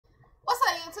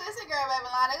girl,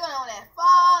 BbyLon. They're going on that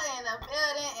fall in the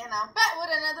building, and I'm back with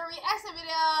another reaction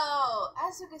video.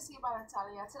 As you can see by the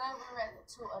title, y'all, today we're reacting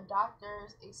to a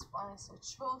doctor's explains the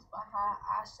truth behind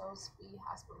iShowSpeed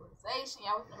hospitalization.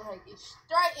 Y'all, we're gonna go ahead and get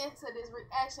straight into this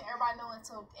reaction. Everybody know and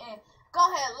tuned in. Go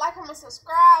ahead, like, comment,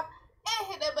 subscribe,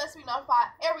 and hit that bell to be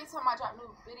notified every time I drop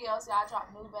new videos. Y'all drop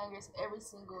new bangers every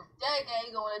single day. Gang,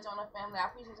 you go with join the family.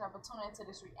 I appreciate y'all for tuning into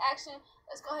this reaction.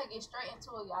 Let's go ahead and get straight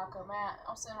into it, y'all. Cause man,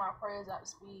 I'm sending my prayers out to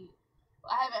Speed.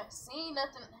 I haven't seen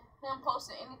nothing, him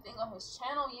posting anything on his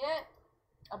channel yet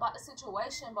about the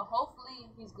situation, but hopefully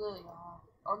he's good, y'all,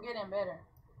 or getting better.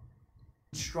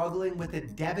 Struggling with a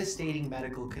devastating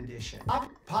medical condition.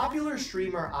 Popular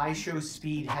streamer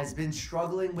iShowSpeed has been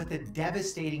struggling with a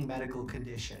devastating medical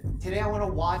condition. Today I want to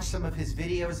watch some of his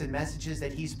videos and messages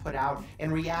that he's put out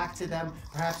and react to them,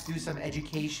 perhaps do some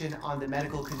education on the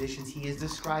medical conditions he is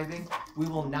describing. We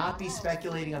will not be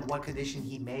speculating on what condition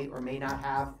he may or may not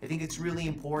have. I think it's really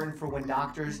important for when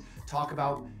doctors talk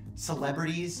about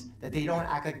celebrities that they don't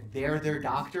act like they're their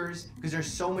doctors, because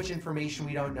there's so much information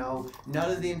we don't know.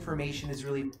 None of the information is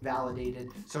really validated.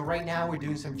 So right now we're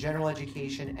doing some general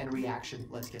education and reaction.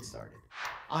 Let's get started.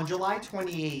 On July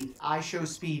 28th,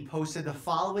 iShowSpeed posted the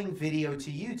following video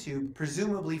to YouTube,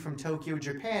 presumably from Tokyo,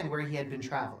 Japan, where he had been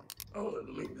traveling. I wanted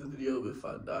to make this video if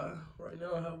I die. Right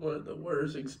now I have one of the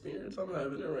worst experiences I'm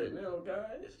having it right now,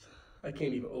 guys. I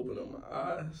can't even open up my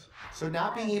eyes. So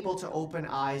not being able to open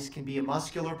eyes can be a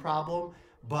muscular problem,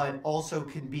 but also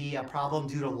can be a problem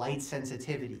due to light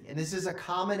sensitivity. And this is a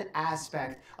common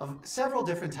aspect of several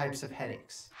different types of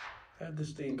headaches. I have this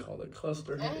thing called a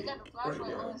cluster headache. He got the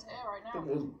flashlight on his head right now.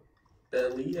 The most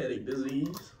deadly headache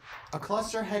disease. A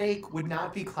cluster headache would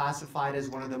not be classified as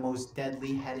one of the most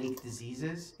deadly headache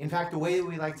diseases. In fact, the way that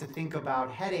we like to think about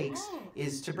headaches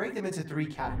is to break them into three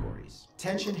categories: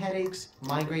 tension headaches,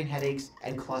 migraine headaches,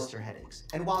 and cluster headaches.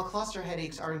 And while cluster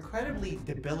headaches are incredibly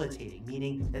debilitating,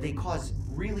 meaning that they cause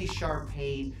really sharp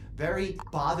pain, very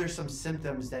bothersome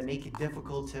symptoms that make it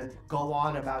difficult to go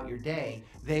on about your day,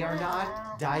 they are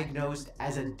not diagnosed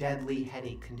as a deadly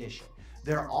headache condition.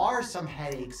 There are some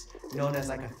headaches known as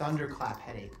like a thunderclap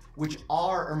headache, which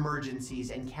are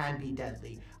emergencies and can be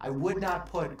deadly. I would not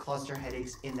put cluster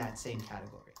headaches in that same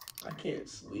category. I can't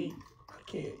sleep, I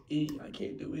can't eat, I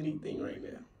can't do anything right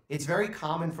now. It's very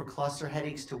common for cluster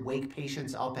headaches to wake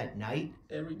patients up at night.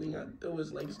 Everything I do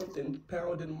is like something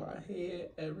pounding my head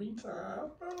every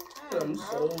time, bro. And I'm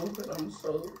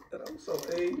so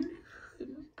angry.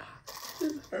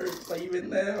 It just hurts. Like even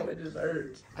now, it just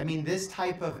hurts. I mean, this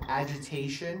type of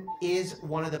agitation is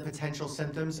one of the potential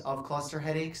symptoms of cluster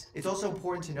headaches. It's also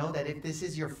important to know that if this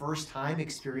is your first time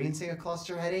experiencing a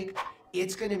cluster headache,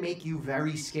 it's going to make you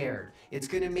very scared. It's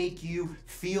going to make you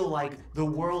feel like the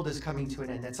world is coming to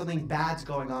an end, that something bad's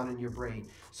going on in your brain.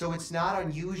 So it's not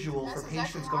unusual for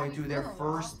patients going through their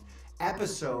first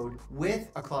episode with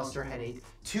a cluster headache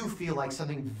to feel like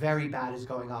something very bad is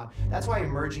going on. That's why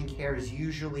emergent care is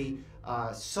usually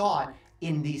sought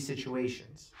in these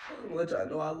situations. I'm gonna let y'all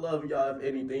know I love y'all if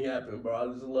anything happened, bro.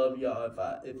 I just love y'all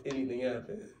if anything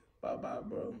happened. Bye-bye,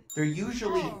 bro. They're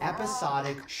usually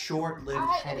episodic,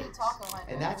 short-lived headaches.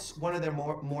 And that's one of their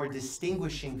more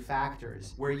distinguishing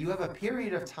factors, where you have a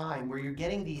period of time where you're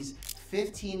getting these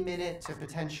 15-minute to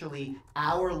potentially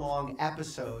hour-long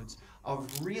episodes of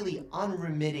really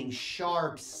unremitting,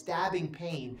 sharp, stabbing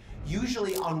pain,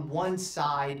 usually on one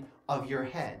side of your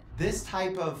head. This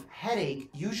type of headache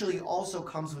usually also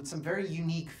comes with some very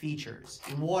unique features: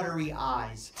 watery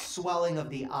eyes, swelling of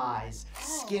the eyes,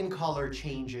 skin color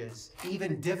changes,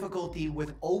 even difficulty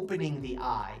with opening the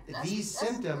eye. These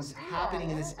symptoms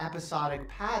happening in this episodic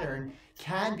pattern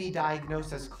can be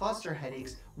diagnosed as cluster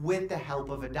headaches with the help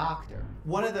of a doctor.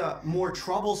 One of the more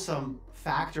troublesome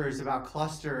factors about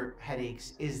cluster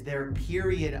headaches is their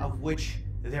period of which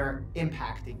they're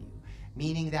impacting you.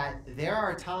 Meaning that there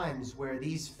are times where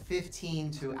these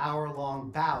 15 to hour-long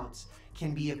bouts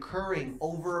can be occurring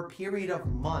over a period of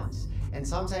months. And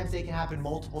sometimes they can happen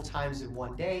multiple times in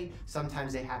one day.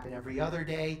 Sometimes they happen every other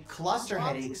day. Cluster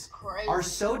headaches are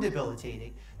so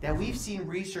debilitating that we've seen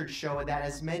research show that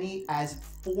as many as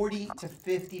 40 to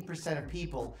 50% of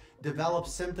people develop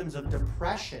symptoms of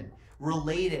depression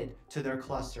related to their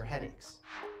cluster headaches.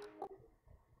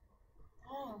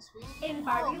 In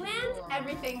BbyLon,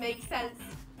 everything makes sense.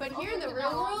 But here in the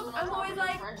real world, I'm always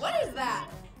like, what is that?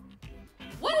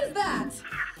 What is that?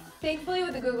 Thankfully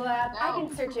with the Google app, I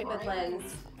can search it with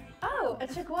Lens. Oh, a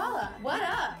chihuahua. What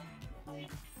up?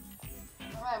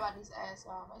 Alright, about this ass,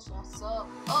 y'all. Make sure y'all sub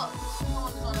up. You don't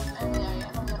want to join the family.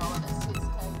 I don't get all that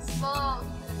 6K sub.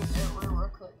 Let me get that real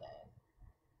quick, guys.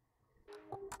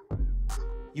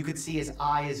 You could see his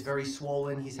eye is very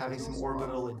swollen. He's having some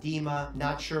orbital edema.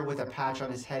 Not sure what the patch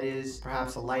on his head is.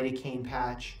 Perhaps a lidocaine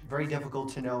patch. Very difficult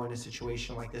to know in a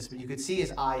situation like this, but you could see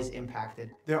his eyes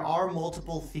impacted. There are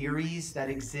multiple theories that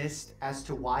exist as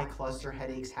to why cluster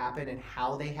headaches happen and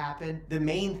how they happen. The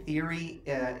main theory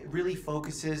really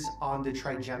focuses on the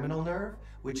trigeminal nerve,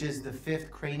 which is the 5th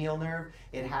cranial nerve.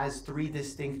 It has 3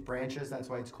 distinct branches. That's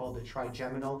why it's called the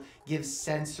trigeminal. Gives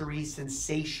sensory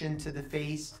sensation to the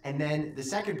face. And then the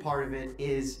second part of it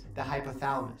is the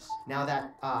hypothalamus. Now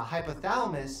that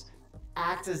hypothalamus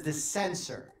acts as the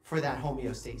sensor for that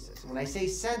homeostasis. When I say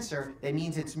sensor, that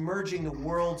means it's merging the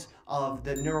worlds of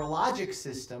the neurologic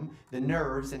system, the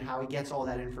nerves and how it gets all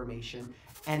that information,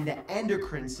 and the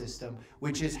endocrine system,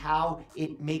 which is how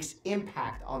it makes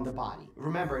impact on the body.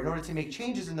 Remember, in order to make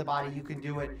changes in the body, you can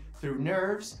do it through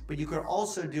nerves, but you could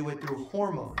also do it through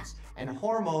hormones. And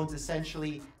hormones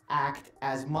essentially act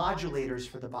as modulators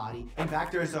for the body. In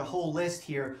fact, there's a whole list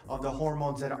here of the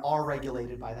hormones that are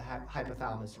regulated by the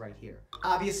hypothalamus right here.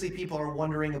 Obviously, people are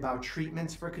wondering about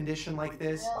treatments for a condition like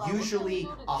this. Usually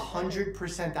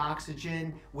 100%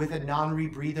 oxygen with a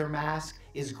non-rebreather mask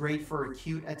is great for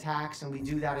acute attacks, and we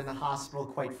do that in the hospital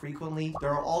quite frequently.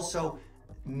 There are also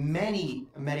many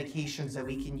medications that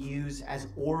we can use as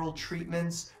oral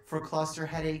treatments for cluster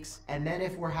headaches. And then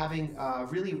if we're having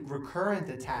really recurrent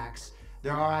attacks,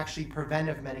 there are actually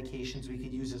preventive medications we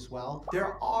could use as well.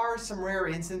 There are some rare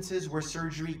instances where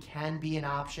surgery can be an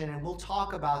option, and we'll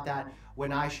talk about that when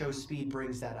iShowSpeed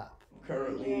brings that up.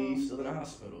 Currently still in the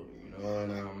hospital,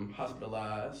 and I'm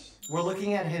hospitalized. We're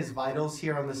looking at his vitals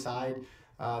here on the side.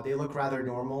 They look rather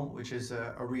normal, which is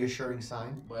a reassuring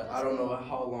sign. But I don't know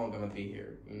how long I'm gonna be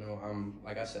here.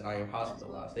 Like I said, I am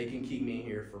hospitalized. They can keep me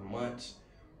here for months,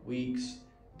 weeks,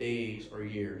 days, or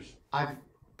years. I've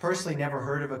personally never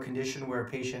heard of a condition where a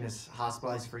patient is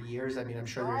hospitalized for years. I mean, I'm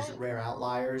sure there's rare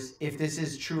outliers. If this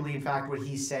is truly, in fact, what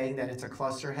he's saying, that it's a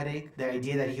cluster headache, the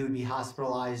idea that he would be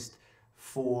hospitalized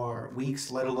for weeks,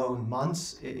 let alone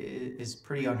months, is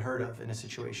pretty unheard of in a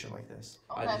situation like this.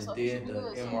 I just did the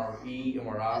MRI,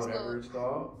 whatever it's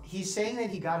called. He's saying that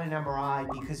he got an MRI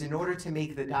because in order to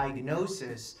make the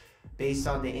diagnosis based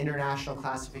on the International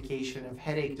Classification of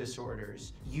Headache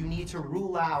Disorders, you need to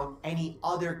rule out any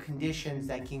other conditions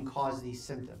that can cause these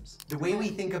symptoms. The way we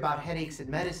think about headaches in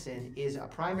medicine is a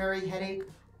primary headache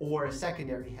or a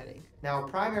secondary headache. Now, a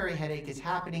primary headache is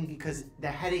happening because the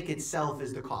headache itself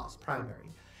is the cause, primary.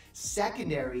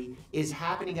 Secondary is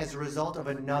happening as a result of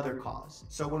another cause.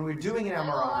 So when we're doing an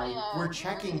MRI, we're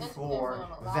checking for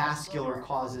vascular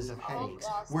causes of headaches.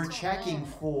 We're checking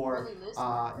for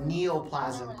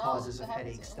neoplasm causes of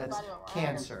headaches. That's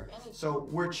cancer. So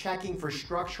we're checking for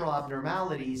structural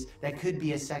abnormalities that could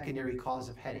be a secondary cause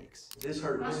of headaches. This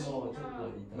hurts.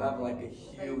 I'm having like a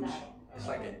huge, it's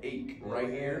like an ache right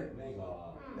here.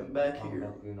 And back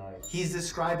here. He's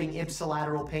describing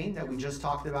ipsilateral pain that we just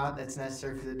talked about that's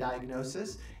necessary for the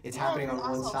diagnosis. It's happening on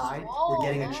one side. We're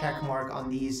getting a check mark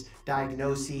on these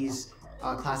diagnoses,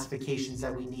 classifications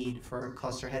that we need for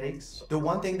cluster headaches. The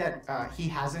one thing that he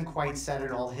hasn't quite said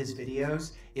in all his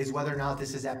videos is whether or not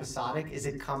this is episodic. Is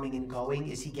it coming and going?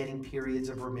 Is he getting periods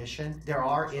of remission? There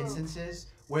are instances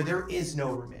where there is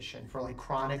no remission for like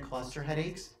chronic cluster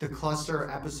headaches. The cluster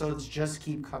episodes just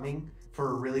keep coming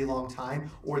for a really long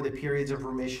time, or the periods of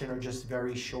remission are just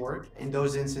very short. In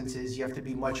those instances, you have to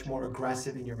be much more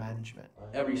aggressive in your management.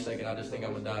 Every second, I just think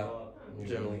I'm gonna die.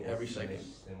 Generally, every second.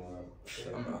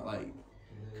 I'm not like,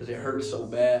 because it hurts so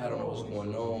bad, I don't know what's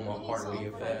going on, my heart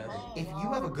beating fast. If you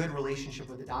have a good relationship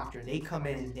with the doctor and they come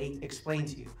in and they explain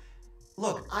to you,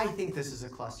 look, I think this is a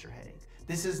cluster headache.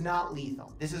 This is not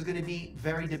lethal. This is going to be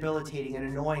very debilitating and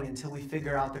annoying until we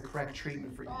figure out the correct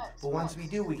treatment for you. But once we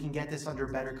do, we can get this under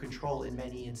better control in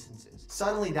many instances.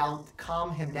 Suddenly, that'll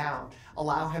calm him down,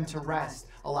 allow him to rest,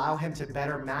 allow him to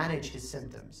better manage his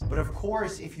symptoms. But of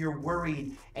course, if you're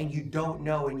worried and you don't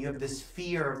know and you have this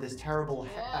fear of this terrible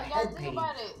head pain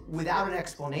without an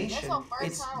explanation,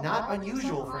 it's not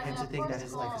unusual for him to think that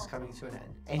his life is coming to an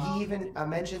end. And he even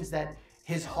mentions that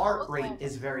his heart rate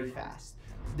is very fast.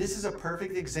 This is a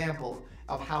perfect example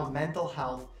of how mental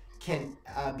health can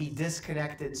be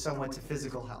disconnected somewhat to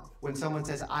physical health. When someone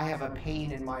says, I have a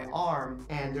pain in my arm,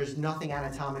 and there's nothing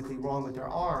anatomically wrong with their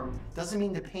arm, doesn't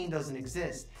mean the pain doesn't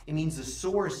exist. It means the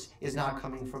source is not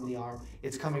coming from the arm,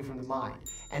 it's coming from the mind.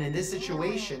 And in this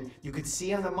situation, you could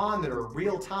see on the monitor,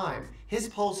 real time, his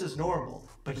pulse is normal,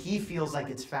 but he feels like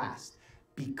it's fast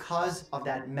because of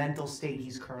that mental state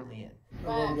he's currently in.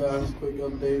 Hello guys, quick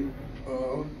update.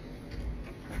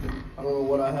 I don't know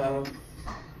what I have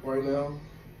right now.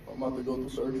 I'm about to go through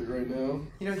surgery right now.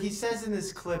 You know, he says in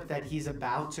this clip that he's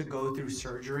about to go through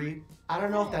surgery. I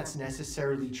don't know if that's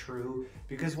necessarily true,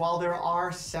 because while there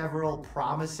are several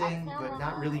promising but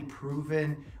not really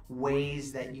proven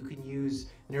ways that you can use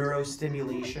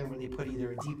neurostimulation, where they put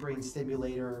either a deep brain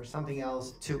stimulator or something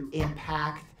else to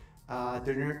impact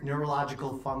the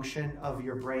neurological function of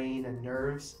your brain and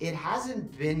nerves, it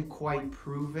hasn't been quite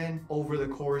proven over the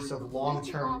course of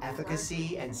long-term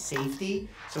efficacy and safety.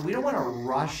 So we don't want to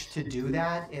rush to do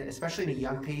that, and especially in a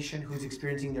young patient who's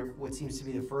experiencing what seems to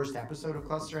be the first episode of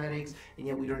cluster headaches, and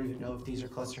yet we don't even know if these are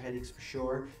cluster headaches for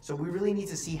sure. So we really need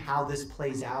to see how this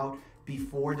plays out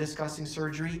before discussing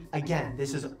surgery. Again,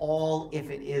 this is all if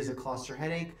it is a cluster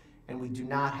headache, and we do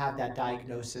not have that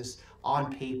diagnosis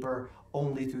on paper,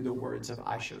 only through the words of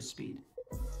iShowSpeed.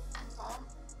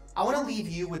 I want to leave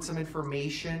you with some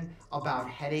information about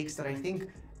headaches that I think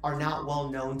are not well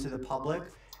known to the public,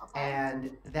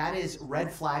 and that is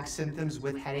red flag symptoms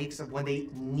with headaches of when they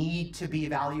need to be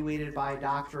evaluated by a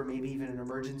doctor or maybe even an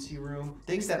emergency room.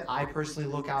 Things that I personally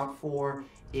look out for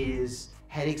is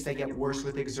headaches that get worse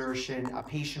with exertion, a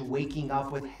patient waking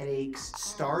up with headaches,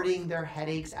 starting their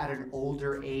headaches at an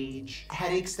older age,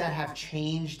 headaches that have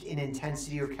changed in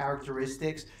intensity or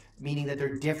characteristics, meaning that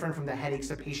they're different from the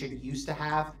headaches a patient used to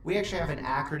have. We actually have an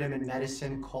acronym in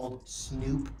medicine called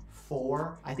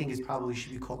SNOOP4. I think it probably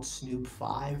should be called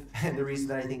SNOOP5. And the reason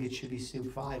that I think it should be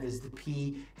SNOOP5 is the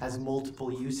P has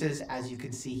multiple uses, as you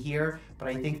can see here. But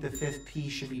I think the fifth P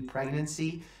should be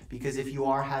pregnancy, because if you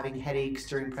are having headaches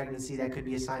during pregnancy, that could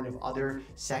be a sign of other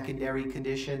secondary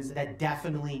conditions that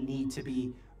definitely need to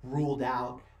be ruled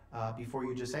out before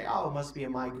you just say, oh, it must be a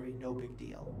migraine, no big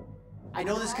deal. I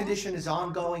know this condition is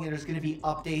ongoing and there's going to be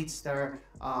updates that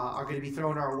are going to be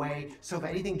thrown our way. So if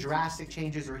anything drastic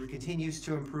changes or he continues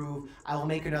to improve, I will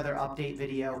make another update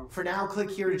video. For now, click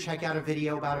here to check out a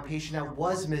video about a patient that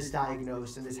was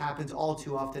misdiagnosed, and this happens all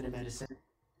too often in medicine.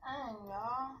 Dang,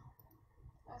 y'all.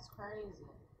 That's crazy.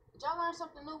 Did y'all learn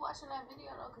something new watching that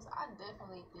video, though? Because I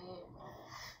definitely did, man.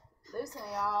 Listen,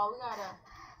 y'all, we got to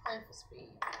pray for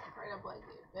Speed. Pray that boy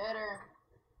get better.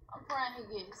 I'm praying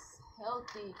he gets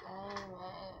healthy, gang,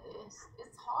 man.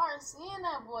 It's hard seeing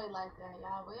that boy like that,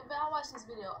 y'all. But I watched this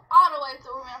video all the way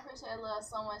through, man. I appreciate love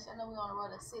so much. I know we on the road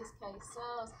to 6K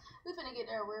subs. We finna get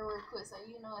there real quick. So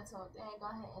you know, until then, go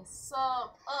ahead and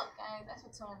sub up, gang. Thanks for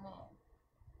tuning in.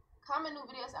 Comment new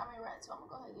videos I'm ready to. I'm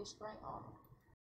gonna go ahead and get straight on them.